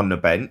on the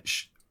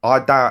bench, I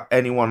doubt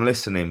anyone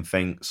listening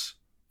thinks,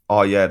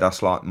 oh yeah,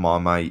 that's like my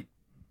mate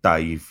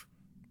Dave.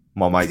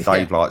 My mate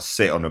Dave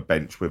sit on a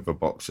bench with a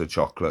box of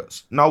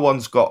chocolates. No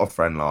one's got a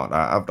friend like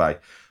that, have they?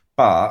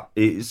 But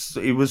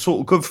it was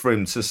sort of good for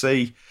him to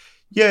see,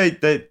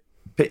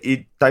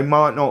 they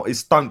might not,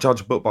 don't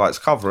judge a book by its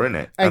cover,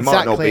 innit? They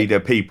might not be the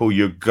people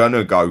you're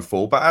gonna go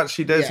for, but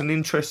actually there's an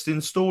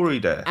interesting story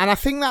there. And I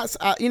think that's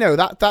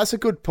that's a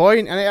good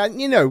point.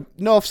 And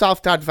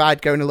North-South Dad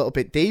Vibe going a little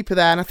bit deeper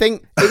there. And I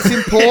think it's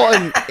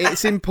important.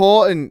 It's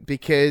important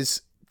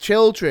because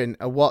children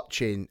are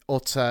watching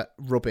utter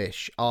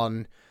rubbish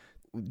on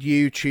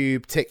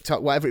YouTube,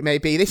 TikTok, whatever it may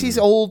be. This is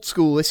old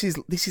school. This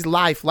is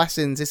life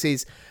lessons. This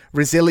is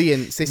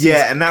resilience. This is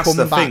and that's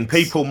comebacks. The thing.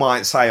 People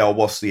might say, "Oh,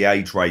 what's the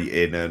age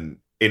rating and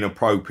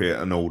inappropriate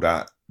and all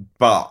that?"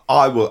 But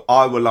I will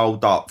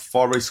hold up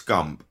Forrest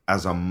Gump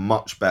as a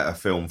much better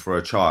film for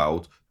a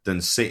child than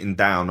sitting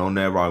down on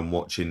their own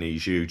watching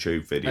these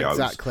YouTube videos.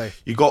 Exactly.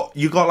 You got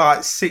like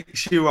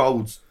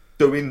 6-year-olds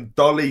doing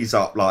dollies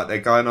up like they're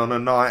going on a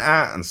night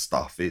out and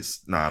stuff.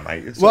 It's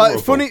mate. It's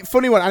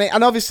funny one,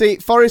 and obviously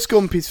Forrest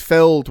Gump is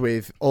filled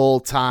with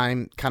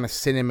all-time kind of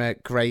cinema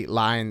great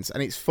lines,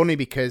 and it's funny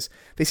because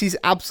this is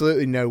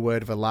absolutely no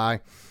word of a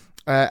lie.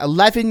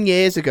 11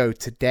 years ago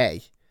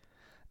today,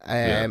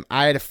 I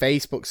had a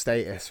Facebook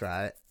status,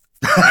 right?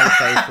 Hang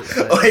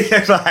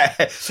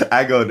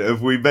on,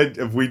 have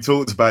we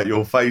talked about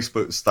your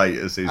Facebook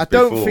statuses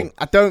before?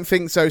 I don't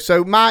think so.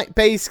 So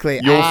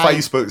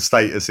Facebook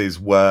statuses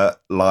were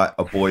like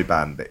a boy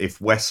band. If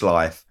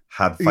Westlife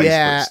had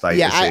Facebook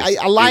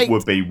statuses, it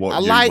would be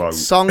what you wrote. I like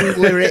song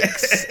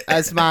lyrics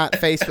as my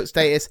Facebook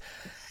status.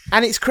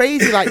 And it's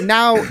crazy, like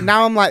now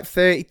I'm like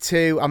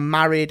 32, I'm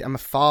married, I'm a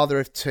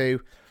father of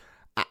 2.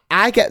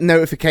 I get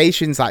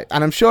notifications and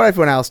I'm sure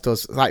everyone else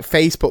does, like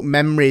Facebook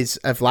memories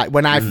of like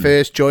when I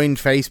first joined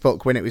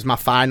Facebook when it was my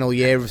final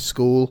year of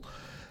school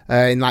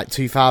in like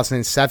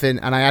 2007,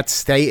 and I had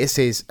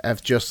statuses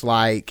of just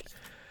like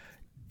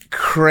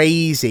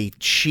crazy,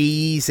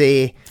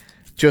 cheesy,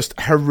 just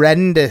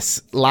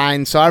horrendous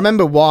lines. So I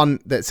remember one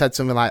that said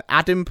something like,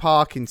 Adam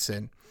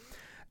Parkinson,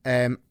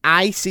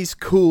 ice is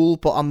cool,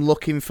 but I'm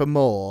looking for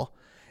more.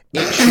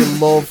 It's your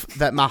love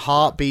that my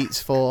heart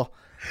beats for.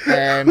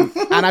 And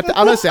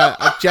honestly,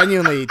 I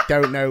genuinely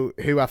don't know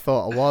who I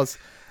thought I was.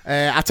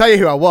 I'll tell you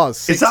who I was.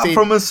 16, is that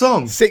from a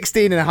song?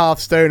 16 and a half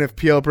stone of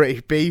pure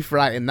British beef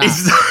writing that.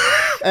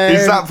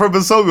 Is that from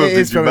a song, or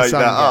did you make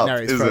that up? No,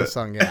 it's from a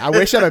song, yeah. I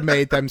wish I'd have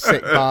made them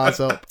sick bars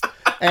up.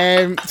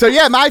 So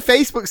yeah, my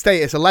Facebook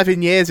status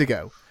 11 years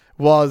ago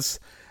was,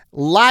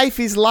 life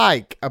is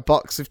like a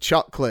box of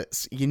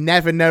chocolates. You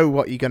never know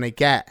what you're going to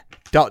get. ...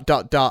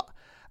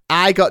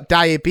 I got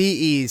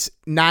diabetes.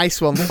 Nice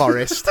one,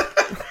 Forrest.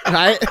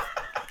 Right?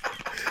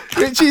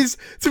 Which is,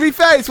 to be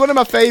fair, it's one of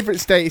my favourite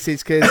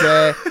statuses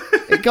because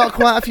it got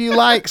quite a few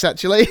likes,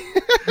 actually.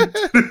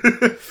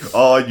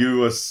 Oh, you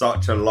were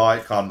such a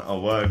like hunter,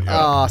 weren't you?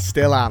 Oh,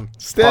 still am.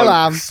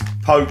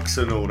 Pokes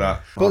and all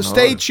that. But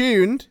stay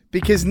tuned,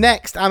 because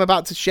next I'm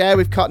about to share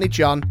with Cockney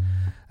John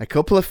a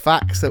couple of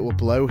facts that will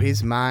blow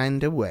his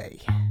mind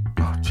away.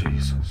 Oh,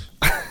 Jesus.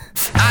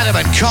 Adam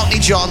and Cockney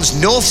John's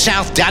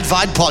North-South Dad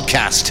Vibe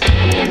podcast.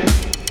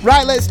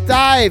 Right, let's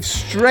dive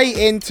straight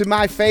into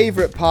my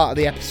favourite part of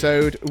the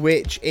episode,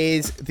 which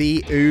is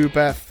the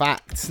Uber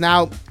facts.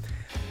 Now,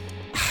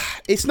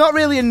 it's not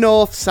really a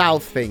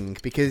north-south thing,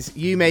 because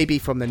you may be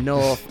from the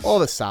north or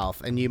the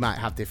south, and you might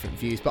have different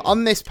views. But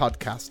on this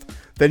podcast,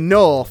 the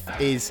north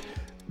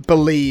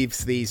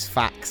believes these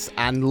facts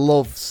and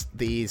loves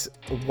these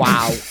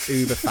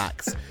Uber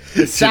facts.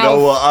 Do you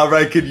know what? I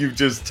reckon you've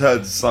just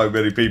turned so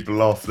many people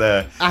off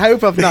there. I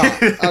hope I've not.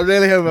 I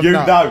really hope I've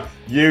not.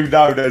 You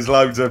know there's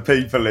loads of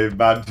people in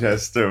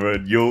Manchester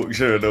and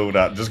Yorkshire and all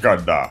that just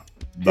going, nah.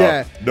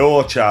 Yeah.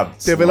 No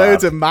chance. There'll be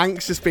loads of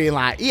Manx just being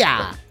like,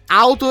 yeah,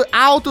 how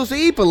does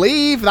he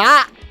believe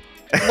that?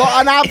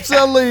 What an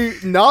absolute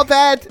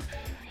knobhead.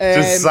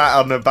 Just sat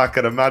on the back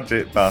of the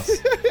magic bus.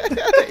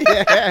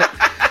 Yeah.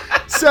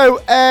 So,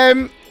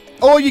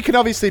 or you can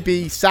obviously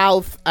be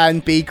south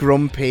and be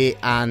grumpy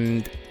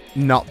and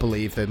not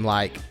believe them,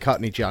 like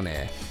Cockney John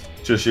here.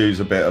 Just use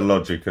a bit of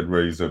logic and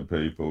reason,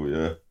 people,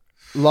 yeah.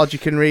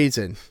 Logic and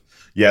reason?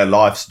 Yeah,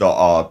 life's not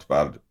hard,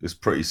 man. It's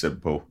pretty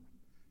simple.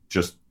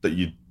 Just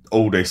that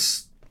all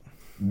this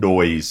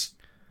noise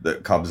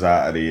that comes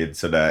out of the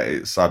internet,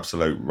 it's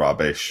absolute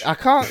rubbish. I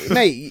can't,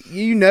 mate,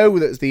 you know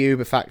that the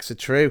Uber facts are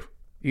true.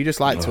 You just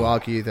like to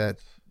argue the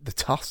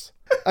toss.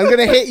 I'm going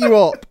to hit you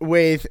up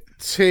with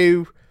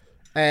two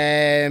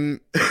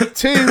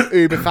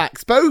Uber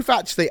facts, both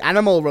actually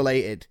animal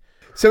related.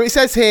 So it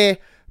says here,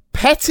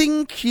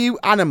 petting cute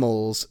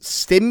animals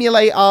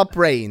stimulate our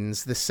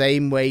brains the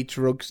same way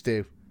drugs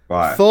do.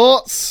 Right.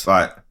 Thoughts?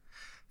 Right.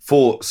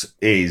 Thoughts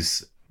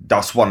is,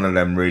 that's one of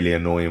them really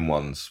annoying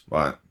ones,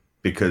 right?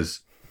 Because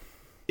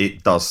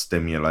it does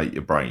stimulate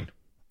your brain.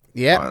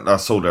 Yeah. Right?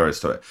 That's all there is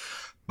to it.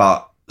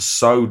 But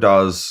so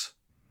does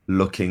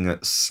looking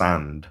at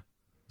sand.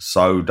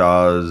 So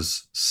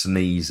does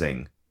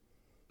sneezing.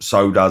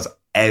 So does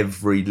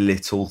every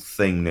little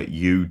thing that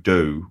you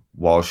do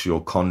whilst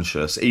you're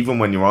conscious. Even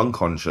when you're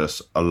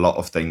unconscious, a lot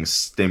of things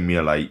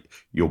stimulate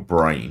your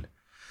brain.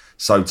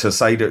 So to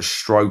say that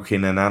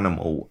stroking an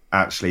animal,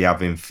 actually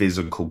having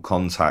physical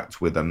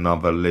contact with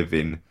another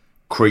living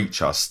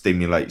creature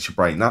stimulates your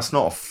brain, that's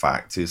not a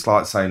fact. It's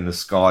like saying the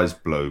sky's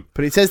blue.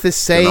 But it says the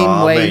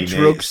same way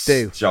drugs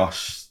do.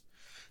 Just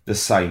the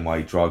same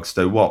way drugs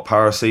do. What,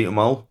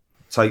 paracetamol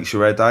takes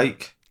your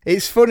headache?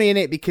 It's funny,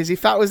 innit? Because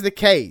if that was the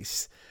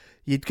case,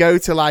 you'd go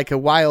to like a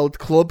wild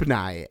club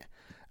night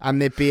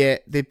and there'd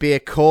be a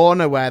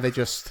corner where they're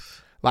just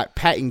like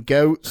petting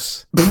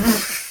goats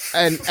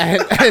and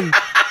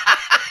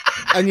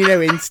you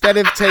know, instead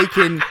of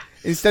taking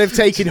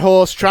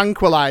horse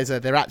tranquilizer,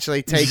 they're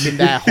actually taking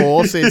their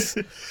horses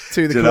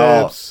to the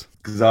clubs.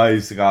 Because I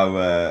used to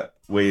go,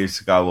 we used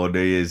to go on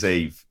New Year's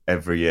Eve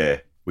every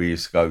year. We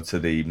used to go to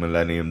the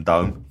Millennium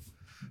Dome,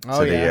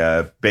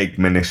 the big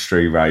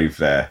ministry rave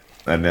there.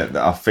 And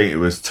I think it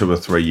was 2 or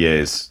 3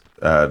 years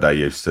they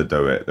used to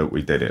do it, that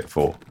we did it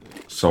for.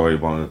 Sorry,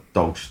 one of the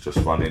dogs just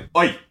running.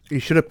 Oi! You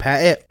should have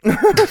pet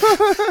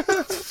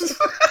it.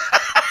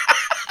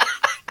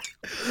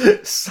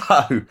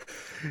 So,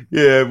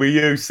 yeah, we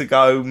used to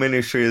go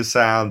Ministry of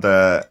Sound,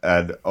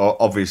 and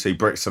obviously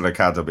Brixton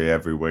Academy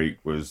every week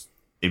was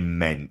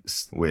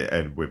immense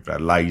with the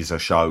laser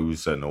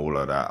shows and all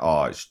of that.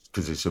 Oh,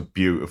 because it's a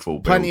beautiful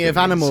building. Plenty of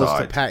animals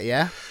inside. to pet,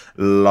 yeah?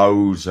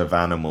 Loads of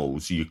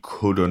animals. You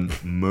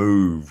couldn't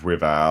move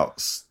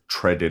without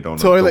treading on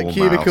toilet a dormouse,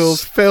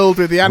 cubicles filled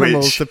with the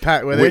animals to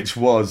pet with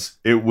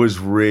it was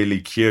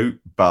really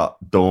cute, but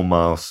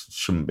dormouse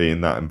shouldn't be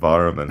in that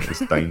environment.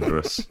 It's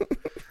dangerous.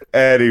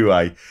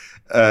 Anyway,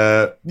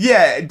 so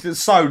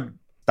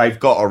they've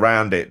got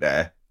around it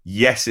there.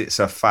 Yes, it's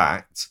a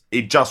fact.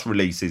 It just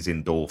releases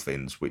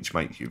endorphins, which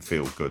makes you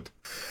feel good.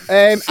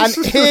 And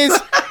here's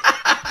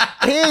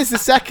the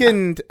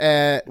second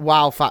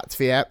wild fact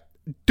for you.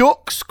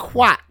 Ducks'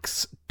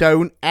 quacks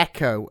don't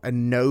echo,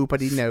 and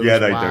nobody knows why.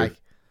 They do.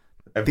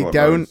 Everyone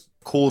don't. knows.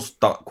 Of course,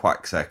 duck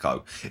quacks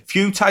echo. If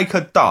you take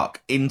a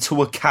duck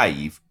into a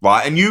cave,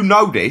 right, and you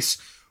know this,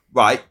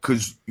 right,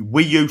 because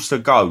we used to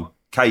go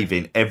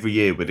caving every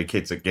year with the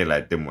kids at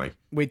Gillhead, didn't we?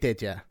 We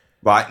did, yeah.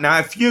 Right, now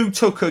if you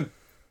took a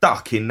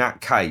duck in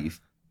that cave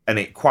and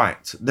it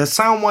quacked, the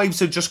sound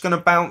waves are just going to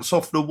bounce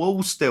off the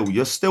wall still.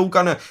 You're still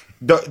going to...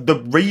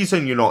 The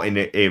reason you're not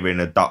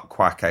hearing a duck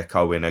quack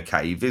echo in a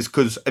cave is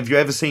because... Have you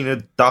ever seen a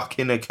duck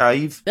in a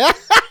cave?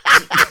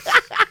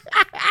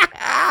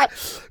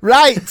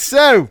 Right,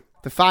 so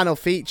the final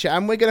feature,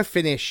 and we're going to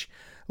finish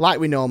like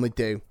we normally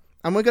do.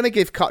 And we're going to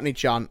give Cockney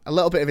John a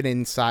little bit of an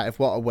insight of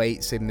what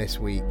awaits him this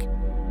week.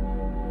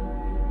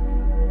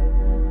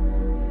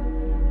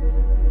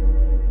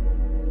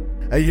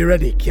 Are you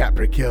ready,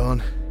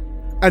 Capricorn?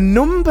 A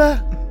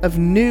number of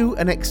new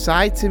and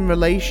exciting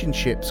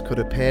relationships could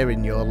appear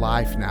in your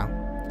life now.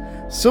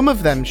 Some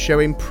of them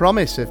showing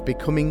promise of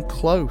becoming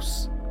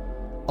close.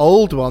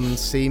 Old ones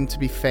seem to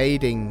be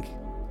fading.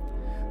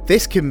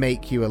 This can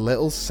make you a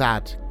little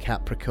sad,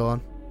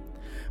 Capricorn.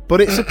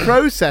 But it's a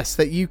process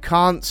that you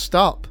can't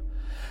stop.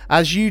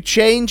 As you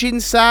change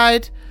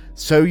inside,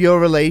 so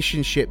your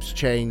relationships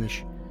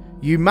change.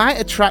 You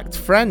might attract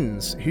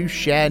friends who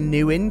share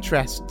new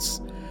interests.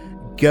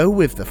 Go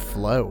with the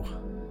flow.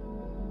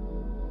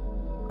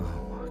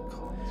 Oh my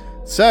God.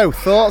 So,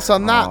 thoughts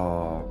on that?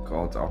 Oh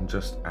God, I'm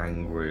just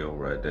angry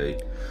already.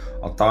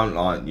 I don't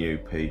like new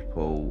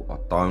people. I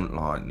don't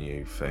like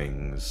new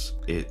things.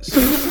 It's...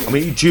 I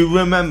mean, do you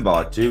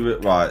remember?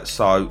 Right,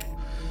 so...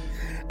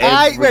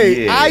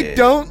 I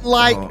don't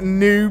like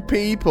new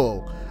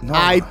people. No.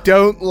 I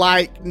don't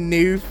like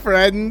new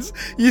friends.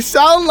 You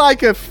sound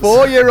like a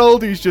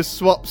 4-year-old who's just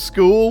swapped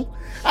school.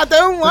 I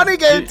don't want to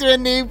go to a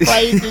new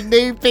place with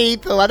new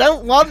people. I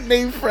don't want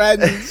new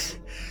friends.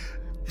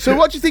 So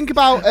what do you think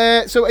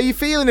about... so are you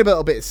feeling a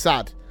little bit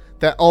sad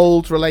that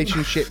old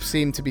relationships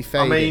seem to be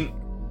fading?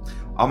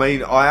 I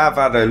mean, I have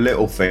had a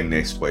little thing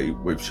this week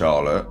with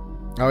Charlotte.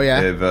 Oh,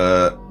 yeah? It's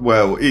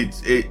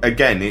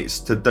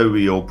to do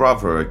with your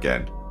brother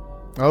again.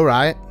 All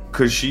right.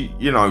 Because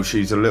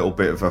she's a little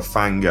bit of a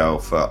fangirl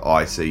for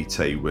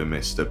ICT with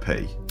Mr.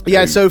 P.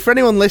 Yeah, so for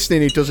anyone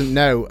listening who doesn't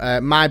know,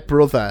 my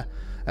brother...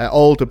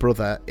 older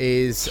brother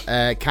is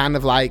kind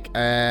of like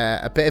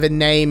a bit of a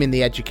name in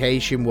the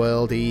education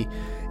world.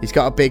 He's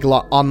got a big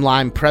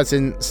online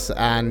presence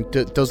and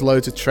does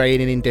loads of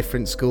training in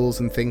different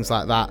schools and things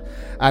like that.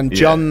 And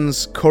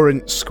John's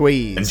current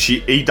squeeze, and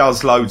he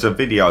does loads of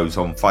videos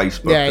on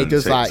Facebook and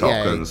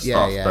TikTok and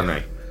stuff, doesn't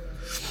he?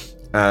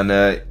 And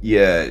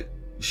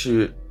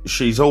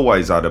she's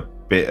always had a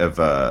bit of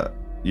a,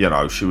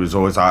 she was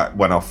always like,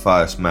 when I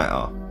first met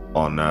her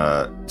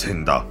on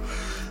Tinder.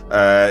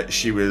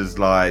 She was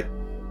like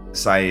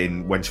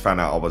saying, when she found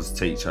out I was a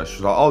teacher, she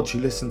was like, oh, do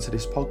you listen to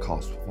this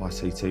podcast with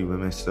ICT with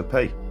Mr.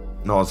 P?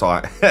 And I was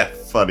like,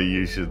 funny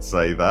you should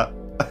say that.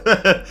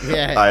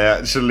 Yeah. I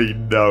actually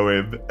know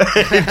him. Do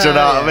you know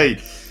what I mean?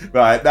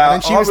 Right, now,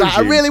 and she was like,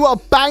 I really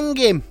want to bang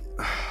him.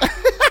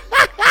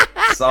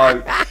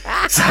 So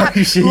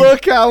she...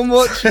 Look how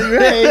much you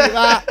hate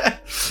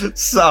that.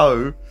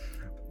 So,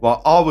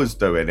 well, I was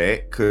doing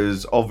it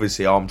because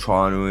obviously I'm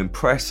trying to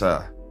impress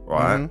her,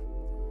 right? Mm-hmm.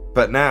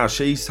 But now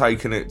she's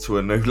taken it to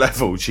a new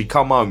level. She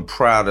come home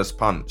proud as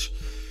punch.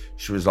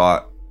 She was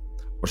like, I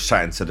was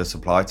chatting to the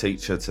supply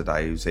teacher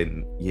today who's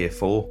in year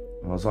 4.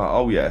 I was like,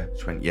 oh yeah.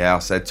 She went, yeah. I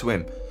said to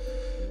him,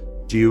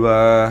 do you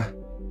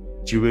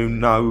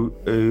know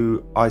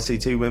who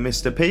ICT with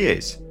Mr. P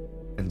is?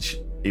 And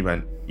he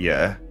went,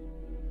 yeah.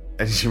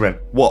 And she went,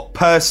 what,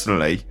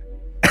 personally?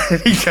 And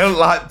he kind of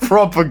like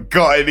proper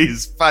got in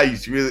his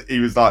face. He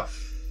was like,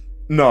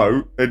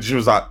 no. And she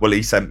was like, well,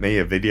 he sent me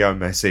a video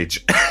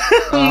message.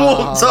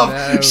 Walked off.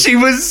 No. She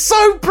was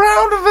so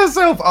proud of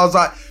herself. I was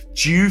like,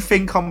 do you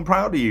think I'm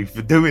proud of you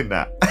for doing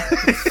that?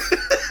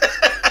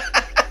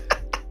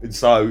 And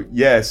so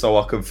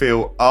I can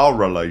feel our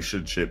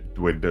relationship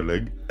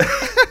dwindling.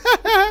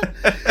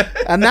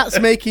 And that's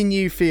making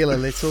you feel a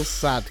little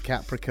sad,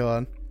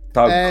 Capricorn.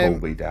 Don't call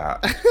me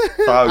that.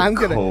 Don't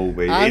call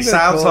me. It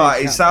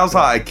sounds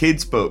like a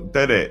kid's book,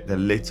 doesn't it? The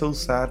Little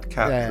Sad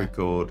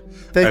Capricorn. Yeah.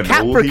 The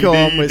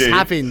Capricorn was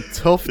having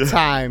tough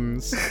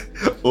times.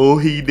 All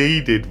he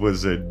needed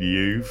was a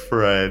new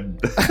friend.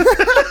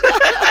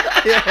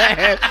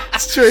 Yeah,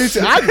 it's true.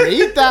 I'd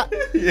read that.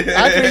 Yeah.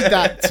 I'd read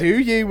that to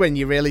you when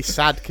you're really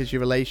sad because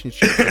your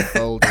relationship's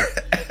unfolded.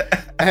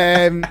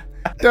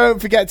 Don't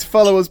forget to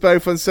follow us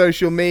both on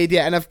social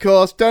media. And, of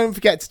course, don't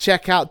forget to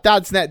check out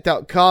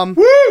dadsnet.com.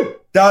 Woo!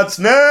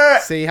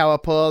 Dadsnet! See how I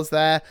pause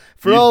there?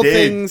 For all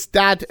things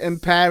dad and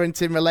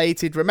parenting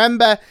related.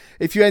 Remember,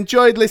 if you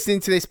enjoyed listening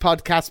to this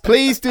podcast,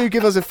 please do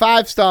give us a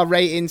 5-star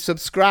rating,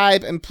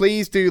 subscribe, and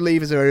please do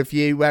leave us a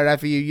review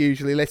wherever you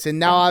usually listen.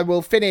 Now, I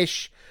will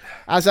finish,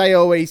 as I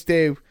always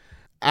do,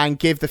 and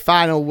give the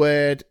final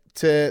word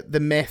to the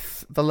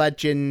myth, the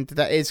legend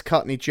that is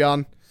Cockney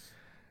John.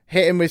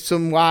 Hit him with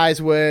some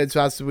wise words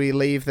as we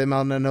leave them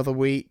on another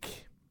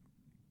week.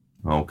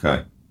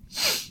 Okay.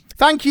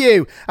 Thank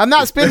you. And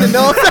that's been the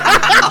North.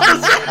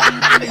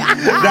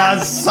 Now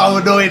That's so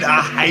annoying.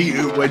 I hate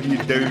it when you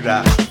do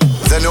that.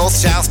 The North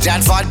South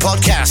Dad Fight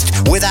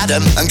Podcast with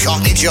Adam and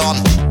Cockney John.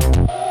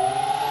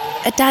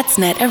 A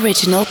Dadsnet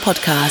original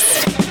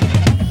podcast.